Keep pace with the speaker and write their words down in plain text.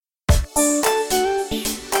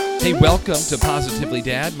Hey, welcome to Positively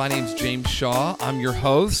Dad. My name's James Shaw. I'm your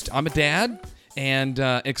host. I'm a dad and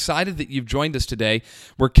excited that you've joined us today.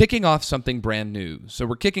 We're kicking off something brand new. So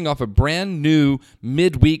we're kicking off a brand new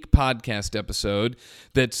midweek podcast episode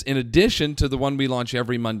that's in addition to the one we launch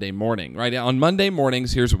every Monday morning. Right on Monday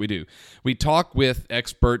mornings, here's what we do: we talk with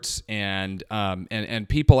experts and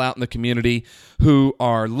people out in the community who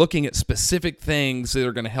are looking at specific things that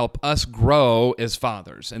are going to help us grow as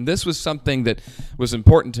fathers. And this was something that was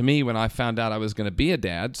important to me when I found out I was going to be a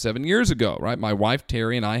dad 7 years ago. Right, my wife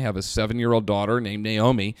Terry and I have a 7-year-old daughter named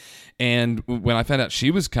Naomi, and when I found out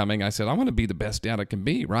she was coming, I said, I want to be the best dad I can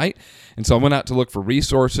be, right? And so I went out to look for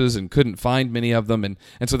resources and couldn't find many of them, and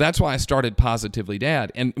so that's why I started Positively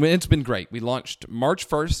Dad, and it's been great. We launched March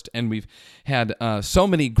 1st, and we've had so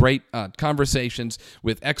many great conversations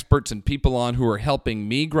with experts and people on who are helping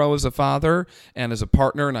me grow as a father and as a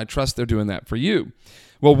partner, and I trust they're doing that for you.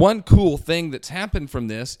 Well, one cool thing that's happened from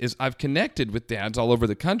this is I've connected with dads all over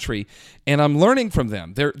the country, and I'm learning from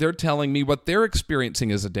them. They're telling me what they're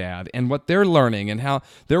experiencing as a dad and what they're learning and how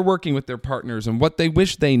they're working with their partners and what they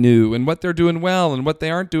wish they knew and what they're doing well and what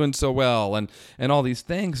they aren't doing so well and all these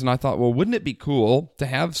things. And I thought, well, wouldn't it be cool to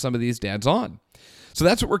have some of these dads on? So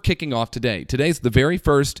that's what we're kicking off today. Today's the very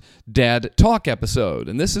first Dad Talk episode,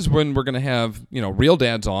 and this is when we're going to have, real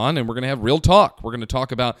dads on, and we're going to have real talk. We're going to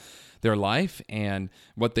talk about their life and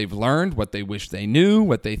what they've learned, what they wish they knew,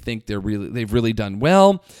 what they think they've really done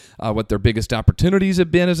well, what their biggest opportunities have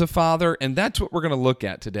been as a father, and that's what we're going to look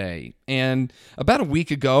at today. And about a week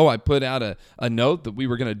ago, I put out a note that we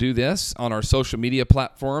were going to do this on our social media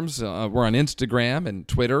platforms. We're on Instagram and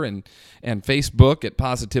Twitter and Facebook at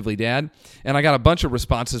Positively Dad, and I got a bunch of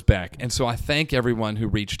responses back, and so I thank everyone who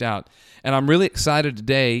reached out. And I'm really excited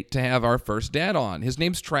today to have our first dad on. His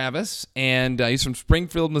name's Travis, and he's from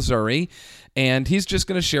Springfield, Missouri, and he's just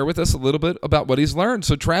going to share with us a little bit about what he's learned.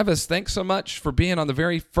 So Travis, thanks so much for being on the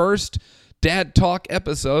very first Dad Talk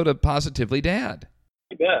episode of Positively Dad.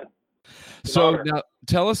 You bet. So now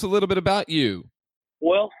tell us a little bit about you.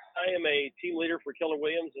 Well, I am a team leader for Keller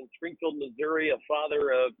Williams in Springfield, Missouri, a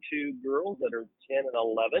father of two girls that are 10 and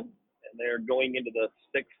 11, and they're going into the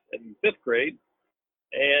 6th and 5th grade.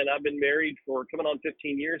 And I've been married for coming on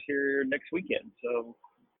 15 years here next weekend. So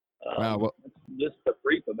wow, well, just a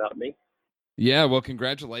brief about me. Yeah, well,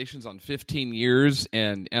 congratulations on 15 years,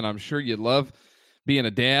 and I'm sure you love being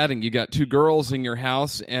a dad, and you got two girls in your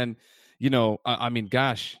house, and, I mean,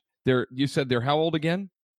 gosh, you said they're how old again?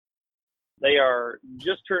 They are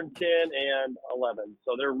just turned 10 and 11,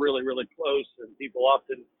 so they're really, really close, and people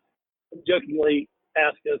often jokingly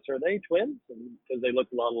ask us, are they twins? Because they look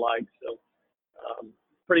a lot alike, so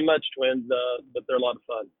pretty much twins, but they're a lot of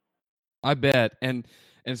fun. I bet. And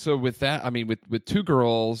so with that, I mean, with two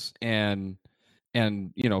girls and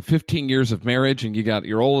 15 years of marriage, and you got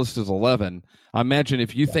your oldest is 11. I imagine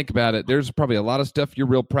if you think about it, there's probably a lot of stuff you're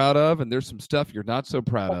real proud of, and there's some stuff you're not so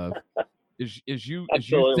proud of. As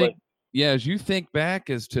you think back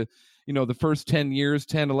as to, the first 10,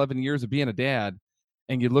 11 years of being a dad,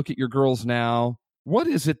 and you look at your girls now, what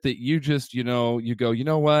is it that you just, you go, you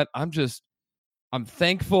know what? I'm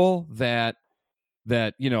thankful that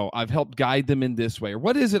I've helped guide them in this way. Or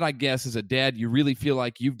what is it, I guess, as a dad, you really feel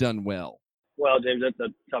like you've done well? Well, James, that's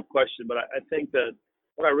a tough question, but I think that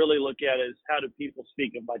what I really look at is how do people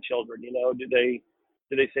speak of my children? Do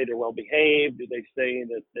they say they're well behaved? Do they say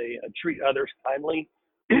that they treat others kindly?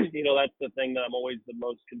 That's the thing that I'm always the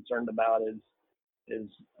most concerned about is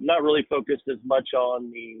I'm not really focused as much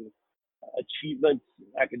on the achievements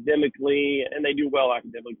academically, and they do well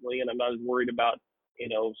academically, and I'm not as worried about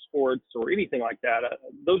sports or anything like that.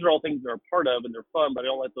 Those are all things they're a part of, and they're fun, but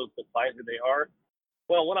I don't let those define who they are.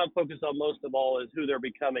 Well, what I'm focused on most of all is who they're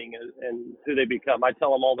becoming and who they become. I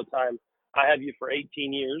tell them all the time, I have you for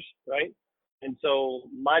 18 years, right? And so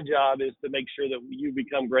my job is to make sure that you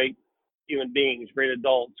become great human beings, great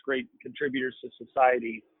adults, great contributors to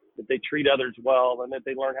society, that they treat others well, and that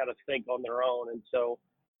they learn how to think on their own. And so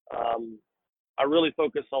I really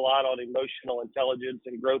focus a lot on emotional intelligence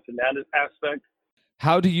and growth in that aspect.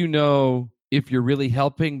 How do you know if you're really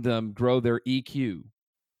helping them grow their EQ?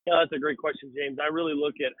 Yeah, that's a great question, James. I really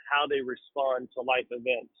look at how they respond to life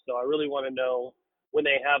events. So I really want to know when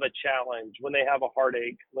they have a challenge, when they have a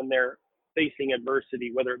heartache, when they're facing adversity,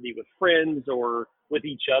 whether it be with friends or with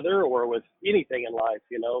each other or with anything in life.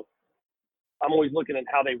 I'm always looking at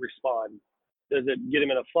how they respond. Does it get them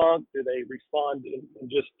in a funk? Do they respond and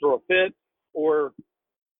just throw a fit? Or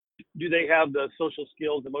do they have the social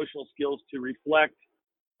skills, emotional skills to reflect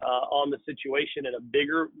on the situation in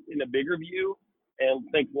a bigger view and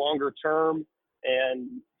think longer term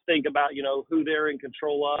and think about, who they're in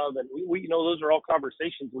control of. And we those are all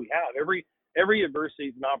conversations we have. Every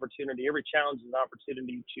adversity is an opportunity. Every challenge is an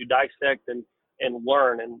opportunity to dissect and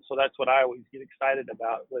learn. And so that's what I always get excited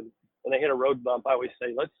about when they hit a road bump. I always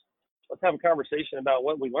say, let's have a conversation about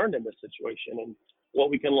what we learned in this situation and what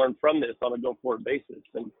we can learn from this on a go forward basis.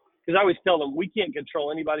 And because I always tell them we can't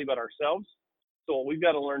control anybody but ourselves. So what we've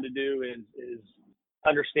got to learn to do is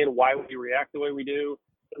understand why we react the way we do,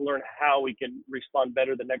 and learn how we can respond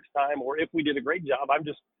better the next time. Or if we did a great job,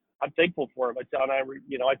 I'm thankful for him. I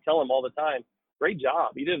tell him all the time, great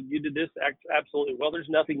job. You did this absolutely well. There's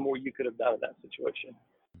nothing more you could have done in that situation.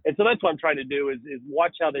 And so that's what I'm trying to do is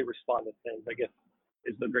watch how they respond to things, I guess,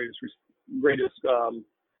 is the greatest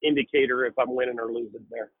indicator if I'm winning or losing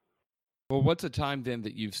there. Well, what's a time then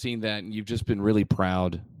that you've seen that and you've just been really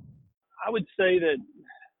proud? I would say that,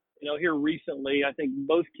 here recently, I think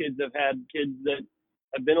both kids have had kids that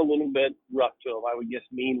have been a little bit rough to them. I would guess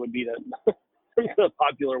mean would be the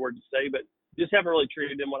popular word to say, but just haven't really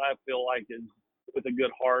treated them what I feel like is with a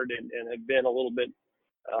good heart and have been a little bit,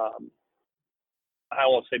 I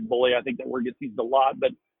won't say bully. I think that word gets used a lot,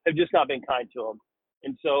 but have just not been kind to them.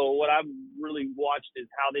 And so what I've really watched is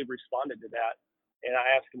how they've responded to that. And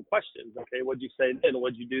I ask them questions. Okay, what'd you say then?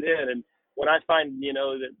 What'd you do then? And when I find,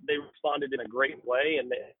 that they responded in a great way,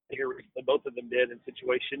 and both of them did in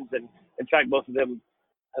situations, and in fact, both of them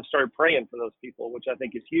have started praying for those people, which I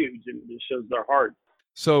think is huge, and it shows their heart.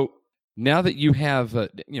 So now that you have, a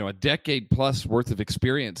decade plus worth of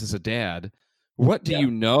experience as a dad, what do you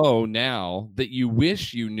know now that you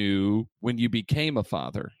wish you knew when you became a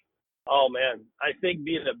father? Oh man, I think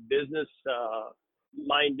being a business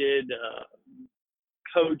minded,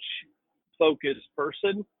 coach focused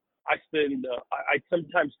person, I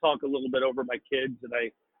sometimes talk a little bit over my kids, and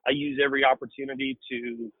I use every opportunity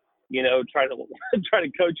to, try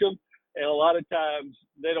to coach them. And a lot of times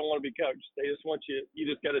they don't want to be coached. They just want you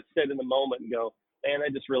just got to sit in the moment and go, man,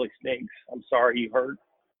 that just really stinks. I'm sorry you hurt.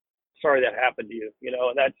 Sorry that happened to you. And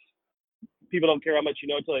that's, people don't care how much you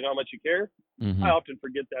know until they know how much you care. Mm-hmm. I often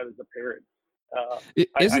forget that as a parent.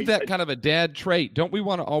 Isn't that kind of a dad trait? Don't we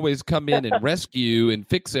want to always come in and rescue and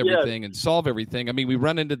fix everything and solve everything? I mean, we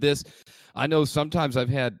run into this. I know sometimes I've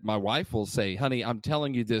had my wife will say, honey, I'm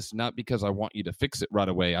telling you this not because I want you to fix it right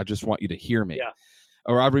away. I just want you to hear me. Yeah.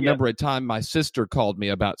 Or I remember a time my sister called me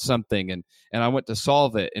about something and I went to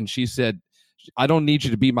solve it. And she said, I don't need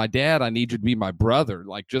you to be my dad. I need you to be my brother.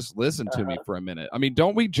 Like, just listen to me for a minute. I mean,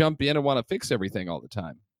 don't we jump in and want to fix everything all the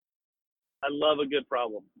time? I love a good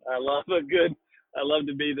problem. I love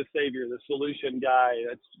to be the savior, the solution guy.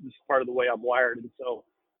 That's just part of the way I'm wired. And so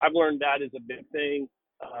I've learned that is a big thing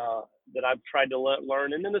that I've tried to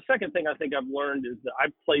learn. And then the second thing I think I've learned is that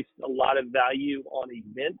I've placed a lot of value on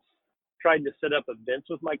events, tried to set up events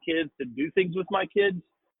with my kids, to do things with my kids.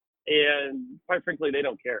 And quite frankly, they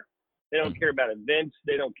don't care. They don't care about events.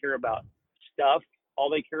 They don't care about stuff. All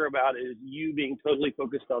they care about is you being totally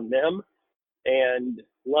focused on them and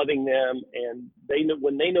loving them. And they know,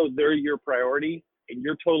 when they know they're your priority and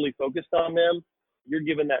you're totally focused on them, you're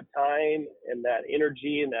given that time and that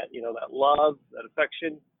energy and that, that love, that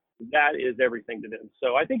affection, that is everything to them.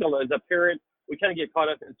 So I think as a parent, we kind of get caught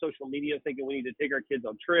up in social media thinking we need to take our kids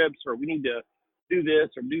on trips, or we need to do this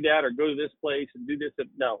or do that, or go to this place and do this.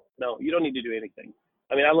 No, you don't need to do anything.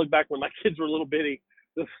 I mean, I look back when my kids were little bitty,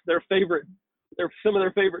 some of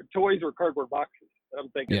their favorite toys were cardboard boxes. And I'm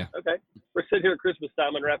thinking, okay, we're sitting here at Christmas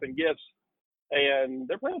time unwrapping gifts, and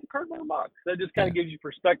they're playing with a cardboard box. That just kind of gives you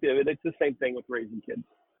perspective, and it's the same thing with raising kids.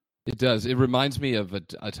 It does. It reminds me of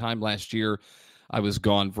a time last year. I was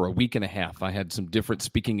gone for a week and a half. I had some different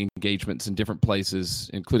speaking engagements in different places,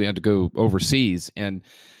 including I had to go overseas. And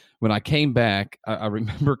when I came back, I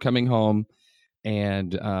remember coming home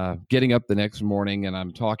and getting up the next morning, and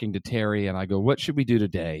I'm talking to Terry, and I go, what should we do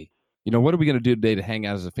today? What are we going to do today to hang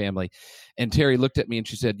out as a family? And Terry looked at me and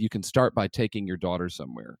she said, you can start by taking your daughter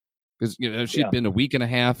somewhere. Because she'd been a week and a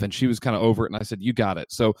half and she was kind of over it. And I said, you got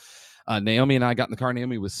it. So Naomi and I got in the car.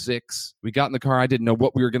 Naomi was 6. We got in the car. I didn't know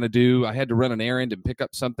what we were going to do. I had to run an errand and pick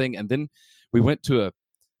up something. And then we went to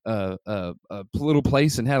a little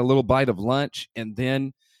place and had a little bite of lunch. And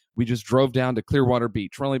then we just drove down to Clearwater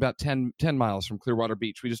Beach. We're only about 10 miles from Clearwater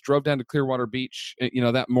Beach. We just drove down to Clearwater Beach,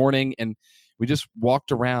 that morning, and we just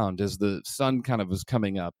walked around as the sun kind of was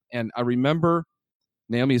coming up. And I remember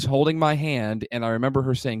Naomi's holding my hand, and I remember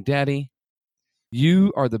her saying, Daddy,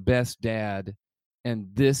 you are the best dad, and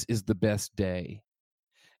this is the best day.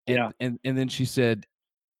 And then she said,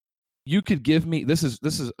 you could give me, this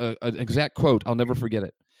is an exact quote, I'll never forget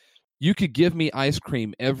it. You could give me ice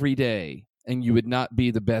cream every day, and you would not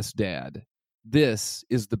be the best dad. this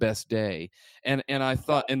is the best day. And I Yeah.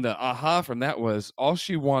 thought, and the aha from that was all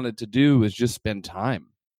she wanted to do was just spend time.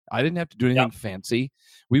 I didn't have to do Yeah. anything fancy.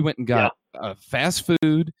 We went and Yeah. got fast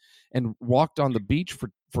food and walked on the beach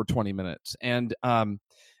for 20 minutes. And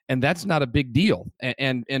that's not a big deal.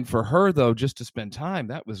 And for her though, just to spend time,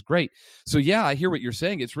 that was great. So yeah, I hear what you're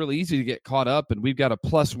saying. It's really easy to get caught up, and we've got to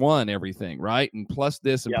plus one everything, right? And plus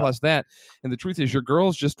this and Yeah. plus that. And the truth is, your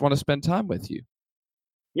girls just want to spend time with you.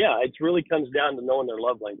 Yeah. It really comes down to knowing their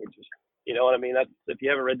love languages. You know what I mean? That's, if you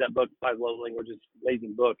haven't read that book, Five Love Languages,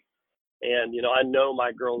 amazing book. And, I know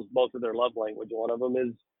my girls, both of their love language. One of them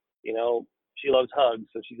is, she loves hugs.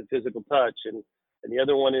 So she's a physical touch. And the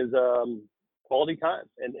other one is quality time.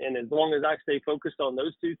 And as long as I stay focused on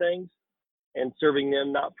those two things and serving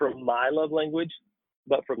them, not from my love language,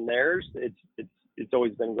 but from theirs, it's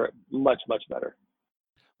always been great, much, much better.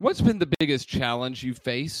 What's been the biggest challenge you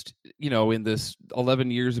faced, in this 11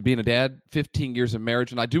 years of being a dad, 15 years of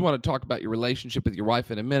marriage? And I do want to talk about your relationship with your wife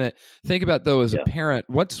in a minute. Think about, though, as a Yeah. parent,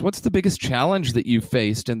 what's the biggest challenge that you've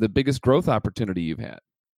faced and the biggest growth opportunity you've had?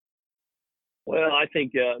 Well, I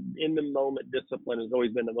think in the moment discipline has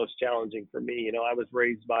always been the most challenging for me. I was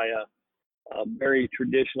raised by a very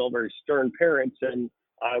traditional, very stern parents, and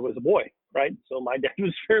I was a boy, right? So my dad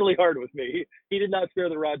was fairly hard with me. He did not spare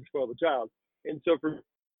the rod to spoil the child. And so for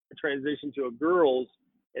transition to a girls,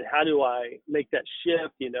 and how do I make that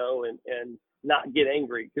shift, and not get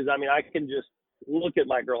angry? Because I can just look at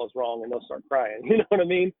my girl as wrong and they'll start crying. You know what I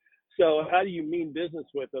mean? So how do you mean business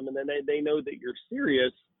with them, and then they know that you're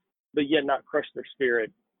serious, but yet not crush their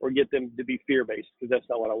spirit or get them to be fear-based, because that's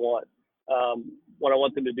not what I want. What I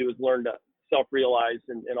want them to do is learn to self-realize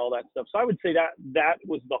and all that stuff. So I would say that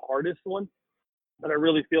was the hardest one. And I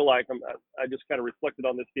really feel like I just kind of reflected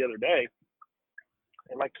on this the other day.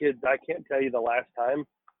 And my kids, I can't tell you the last time.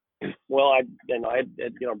 Well, I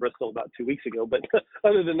had Bristol about 2 weeks ago, but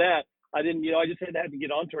other than that, I didn't. I just had to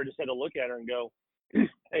get onto her. I just had to look at her and go,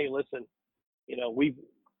 "Hey, listen,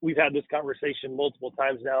 we've had this conversation multiple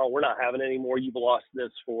times now. We're not having it anymore. You've lost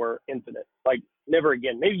this for infinite. Like never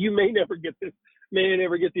again. Maybe you may never get this. May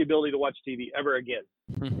never get the ability to watch TV ever again.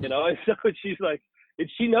 And so she's like, and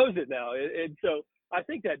she knows it now. And so I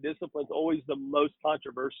think that discipline's always the most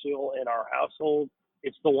controversial in our household.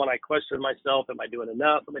 It's the one I question myself. Am I doing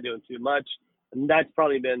enough? Am I doing too much? And that's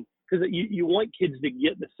probably been because you want kids to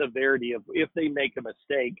get the severity of if they make a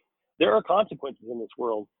mistake, there are consequences in this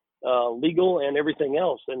world, legal and everything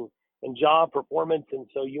else, and job performance. And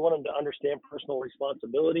so you want them to understand personal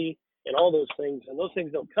responsibility and all those things. And those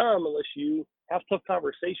things don't come unless you have tough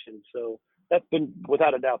conversations. So that's been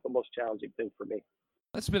without a doubt the most challenging thing for me.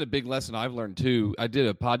 That's been a big lesson I've learned too. I did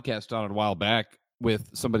a podcast on it a while back with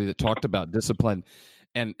somebody that talked about discipline,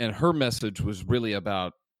 and her message was really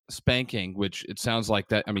about spanking, which it sounds like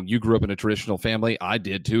that. I mean, you grew up in a traditional family. I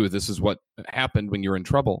did too. This is what happened when you're in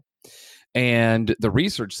trouble. And the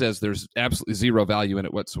research says there's absolutely zero value in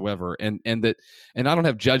it whatsoever, and I don't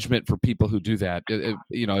have judgment for people who do that.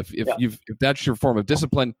 If that's your form of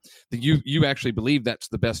discipline, then you actually believe that's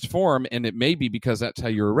the best form, and it may be because that's how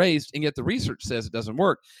you were raised, and yet the research says it doesn't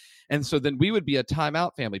work. And so then we would be a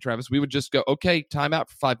timeout family, Travis. We would just go, okay, timeout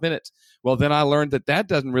for 5 minutes. Well, then I learned that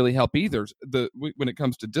doesn't really help either. When it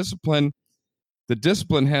comes to discipline, the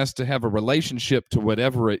discipline has to have a relationship to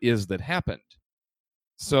whatever it is that happened.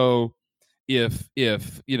 So if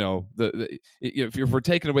if we're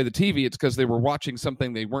taking away the TV, it's because they were watching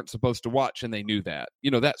something they weren't supposed to watch, and they knew that,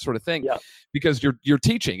 that sort of thing. Yeah. Because you're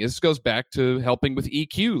teaching. This goes back to helping with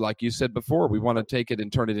EQ, like you said before. We want to take it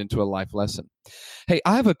and turn it into a life lesson. Hey,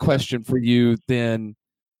 I have a question for you. Then,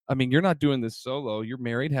 I mean, you're not doing this solo. You're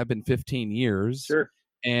married, have been 15 years, Sure.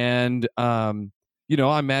 and I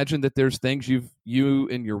imagine that there's things you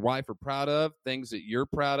and your wife are proud of, things that you're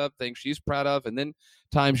proud of, things she's proud of, and then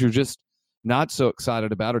times you're just not so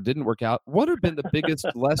excited about or didn't work out. What have been the biggest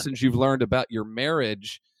lessons you've learned about your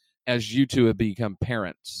marriage as you two have become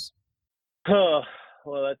parents? Well,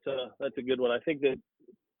 that's a good one. I think that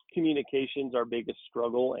communication's our biggest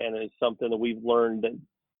struggle, and it's something that we've learned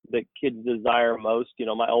that kids desire most.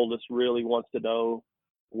 My oldest really wants to know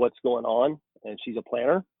what's going on, and she's a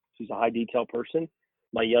planner. She's a high detail person.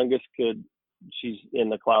 My youngest she's in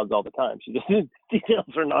the clouds all the time. She just details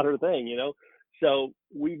are not her thing, So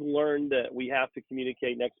we've learned that we have to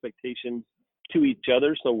communicate expectations to each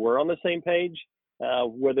other so we're on the same page,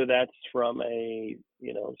 whether that's from a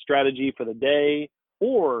strategy for the day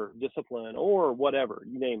or discipline or whatever,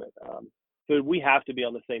 you name it. So we have to be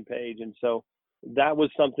on the same page. And so that was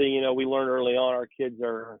something, we learned early on. Our kids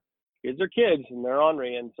are kids and they're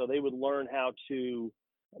ornery. And so they would learn how to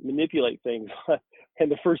manipulate things.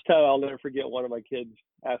 And the first time, I'll never forget, one of my kids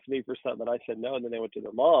asked me for something. I said no, and then they went to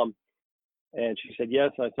their mom, and she said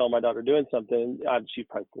yes. And I saw my daughter doing something. She's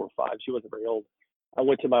probably 4 or 5. She wasn't very old. I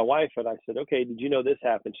went to my wife and I said, okay, did you know this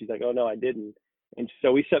happened? She's like, oh, no, I didn't. And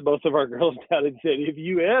so we set both of our girls down and said, if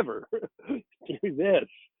you ever do this,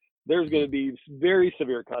 there's going to be very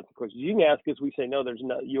severe consequences. You can ask us. We say, no,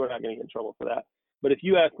 you are not going to get in trouble for that. But if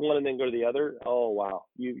you ask one and then go to the other, oh, wow,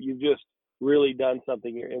 you've just really done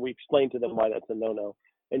something here. And we explained to them why that's a no-no.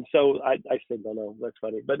 And so I said, no, that's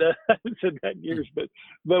funny. But I haven't said that in years.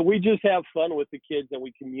 But we just have fun with the kids and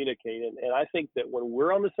we communicate. And I think that when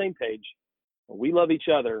we're on the same page, we love each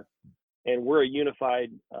other, and we're a unified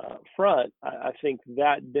front, I think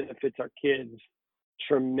that benefits our kids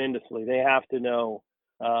tremendously. They have to know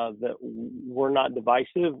that we're not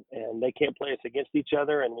divisive, and they can't play us against each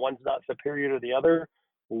other, and one's not superior to the other.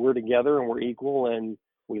 We're together and we're equal, and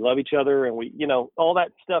we love each other, and all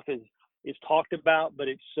that stuff is talked about, but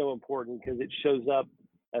it's so important because it shows up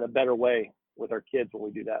in a better way with our kids when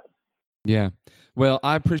we do that. Yeah. Well,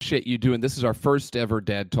 I appreciate you doing this. Is our first ever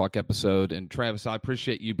Dad Talk episode. And Travis, I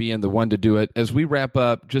appreciate you being the one to do it. As we wrap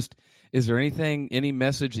up, is there any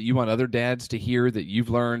message that you want other dads to hear that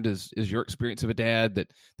you've learned is your experience of a dad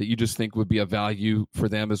that you just think would be of value for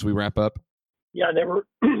them as we wrap up? Yeah, never,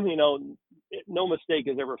 no mistake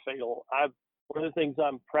is ever fatal. One of the things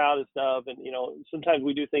I'm proudest of, and, sometimes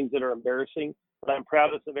we do things that are embarrassing, but I'm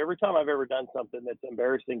proudest of every time I've ever done something that's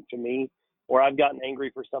embarrassing to me, or I've gotten angry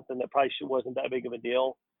for something that probably wasn't that big of a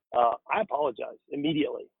deal. I apologize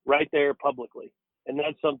immediately, right there publicly. And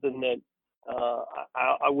that's something that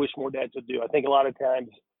I wish more dads would do. I think a lot of times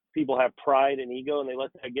people have pride and ego and they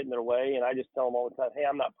let that get in their way. And I just tell them all the time, hey,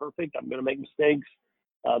 I'm not perfect. I'm going to make mistakes.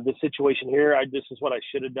 The situation here, this is what I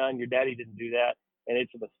should have done. Your daddy didn't do that, and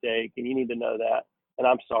it's a mistake, and you need to know that. And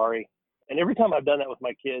I'm sorry. And every time I've done that with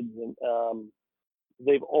my kids, and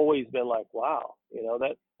they've always been like, wow,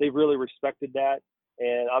 that they've really respected that.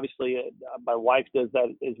 And obviously my wife does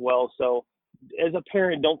that as well. So as a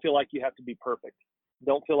parent, don't feel like you have to be perfect.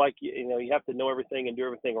 Don't feel like, you have to know everything and do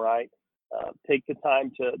everything right. Take the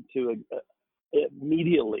time to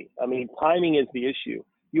immediately. I mean, timing is the issue.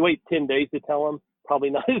 You wait 10 days to tell them, probably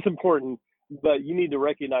not as important, but you need to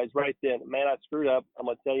recognize right then, man, I screwed up. I'm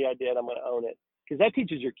going to tell you I did. I'm going to own it. Because that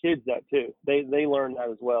teaches your kids that too. They learn that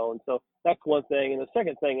as well. And so that's one thing. And the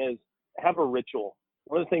second thing is have a ritual.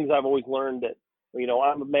 One of the things I've always learned that,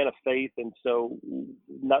 I'm a man of faith, and so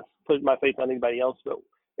not putting my faith on anybody else, but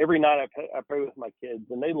every night I pray with my kids,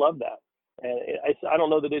 and they love that. And I don't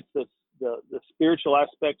know that it's the spiritual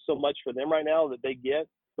aspect so much for them right now that they get,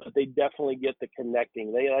 but they definitely get the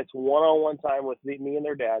connecting. That's one-on-one time with me and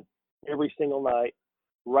their dad every single night.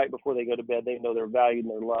 Right before they go to bed, they know they're valued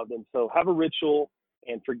and they're loved. And so have a ritual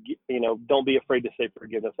and don't be afraid to say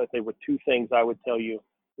forgiveness. I think were 2 things I would tell you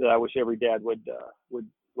that I wish every dad would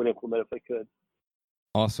implement if they could.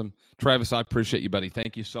 Awesome. Travis, I appreciate you, buddy.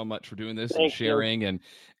 Thank you so much for doing this. Thanks, and sharing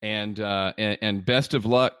and best of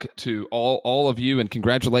luck to all of you, and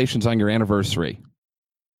congratulations on your anniversary.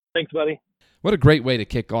 Thanks, buddy. What a great way to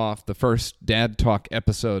kick off the first Dad Talk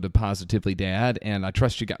episode of Positively Dad, and I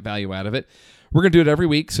trust you got value out of it. We're going to do it every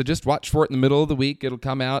week, so just watch for it in the middle of the week. It'll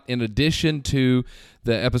come out in addition to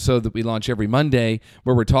the episode that we launch every Monday,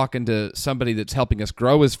 where we're talking to somebody that's helping us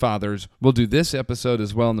grow as fathers. We'll do this episode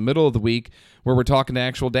as well in the middle of the week, where we're talking to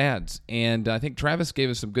actual dads, and I think Travis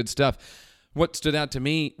gave us some good stuff. What stood out to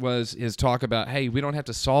me was his talk about, hey, we don't have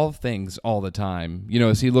to solve things all the time.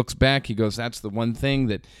 As he looks back, he goes, that's the one thing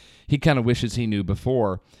that he kind of wishes he knew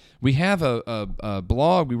before. We have a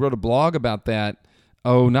blog. We wrote a blog about that,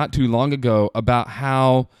 not too long ago, about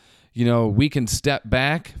how, we can step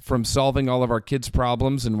back from solving all of our kids'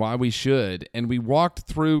 problems and why we should. And we walked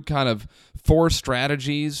through kind of 4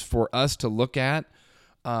 strategies for us to look at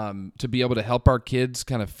to be able to help our kids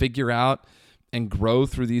kind of figure out and grow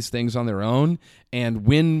through these things on their own, and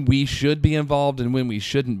when we should be involved and when we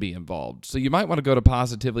shouldn't be involved. So you might want to go to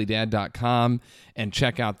positivelydad.com and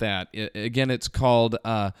check out that. Again, it's called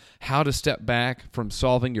How to Step Back from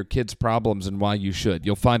Solving Your Kids' Problems and Why You Should.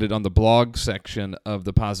 You'll find it on the blog section of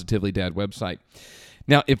the Positively Dad website.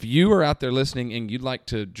 Now, if you are out there listening and you'd like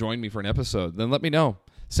to join me for an episode, then let me know.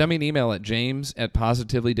 Send me an email at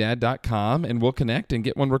james@positivelydad.com, and we'll connect and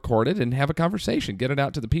get one recorded and have a conversation. Get it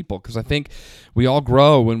out to the people, because I think we all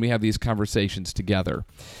grow when we have these conversations together.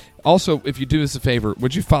 Also, if you do us a favor,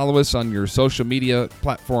 would you follow us on your social media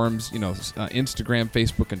platforms, Instagram,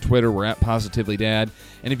 Facebook, and Twitter? We're at Positively Dad.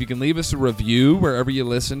 And if you can leave us a review wherever you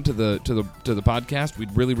listen to the podcast,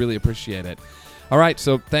 we'd really, really appreciate it. All right,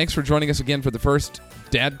 so thanks for joining us again for the first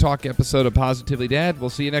Dad Talk episode of Positively Dad. We'll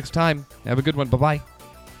see you next time. Have a good one. Bye-bye.